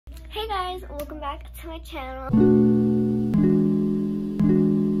Hey guys, welcome back to my channel.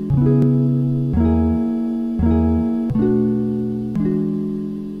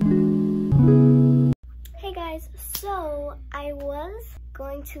 Hey guys, so I was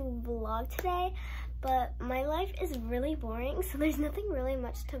going to vlog today, but my life is really boring, so there's nothing really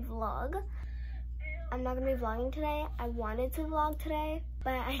much to vlog. I'm not gonna be vlogging today. I wanted to vlog today,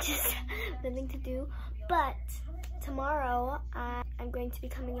 but I just have nothing to do. But tomorrow, I'm going to be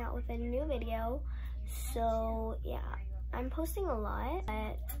coming out with a new video. So yeah, I'm posting a lot,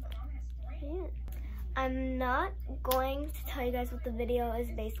 but yeah. I'm not going to tell you guys what the video is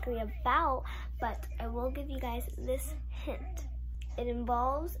basically about, but I will give you guys this hint. It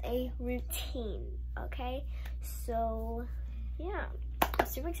involves a routine, okay? So yeah, I'm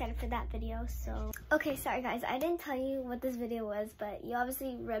super excited for that video. So okay, sorry guys, I didn't tell you what this video was, but you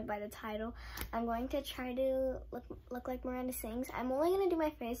obviously read by the title. I'm going to try to look like Miranda sings. I'm only gonna do my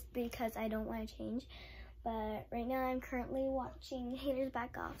face because I don't want to change, but right now I'm currently watching Haters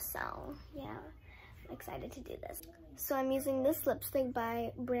Back Off, so yeah, I'm excited to do this. So I'm using this lipstick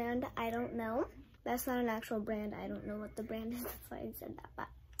by brand I don't know. That's not an actual brand. I don't know what the brand is, that's why I said that, but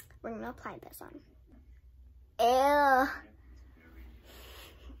we're gonna apply this on. Ew.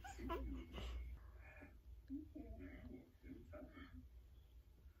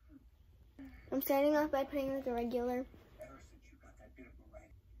 I'm starting off by putting like a regular.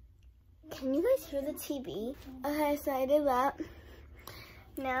 Can you guys hear the TV? Okay, so I did that.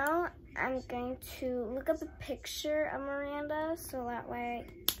 Now I'm going to look up a picture of Miranda so that way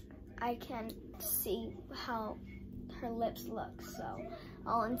I can see how her lips look. So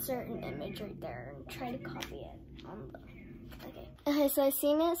I'll insert an image right there and try to copy it on the, okay, so I've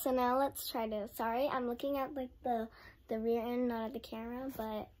seen it, so now let's try to, sorry, I'm looking at like the rear end, not at the camera,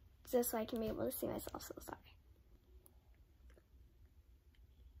 but just so I can be able to see myself, so sorry.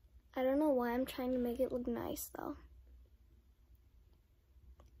 I don't know why I'm trying to make it look nice though.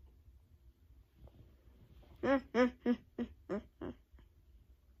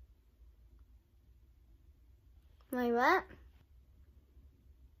 Like that?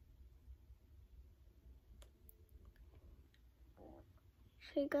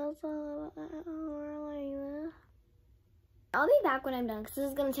 She goes all over like that. I'll be back when I'm done because this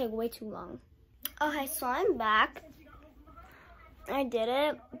is gonna take way too long. Okay, so I'm back. I did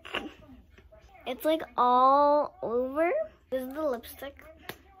it. It's like all over. This is the lipstick.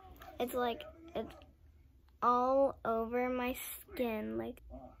 It's like, it's all over my skin. Like,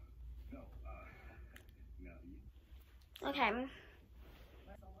 okay.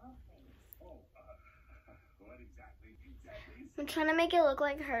 I'm trying to make it look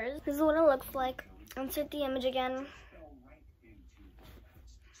like hers. This is what it looks like. Insert the image again.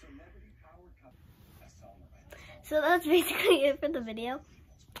 So that's basically it for the video.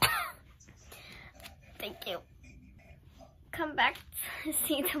 Thank you. Come back to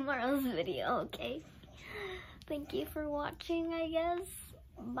see tomorrow's video, okay? Thank you for watching, I guess.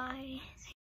 Bye.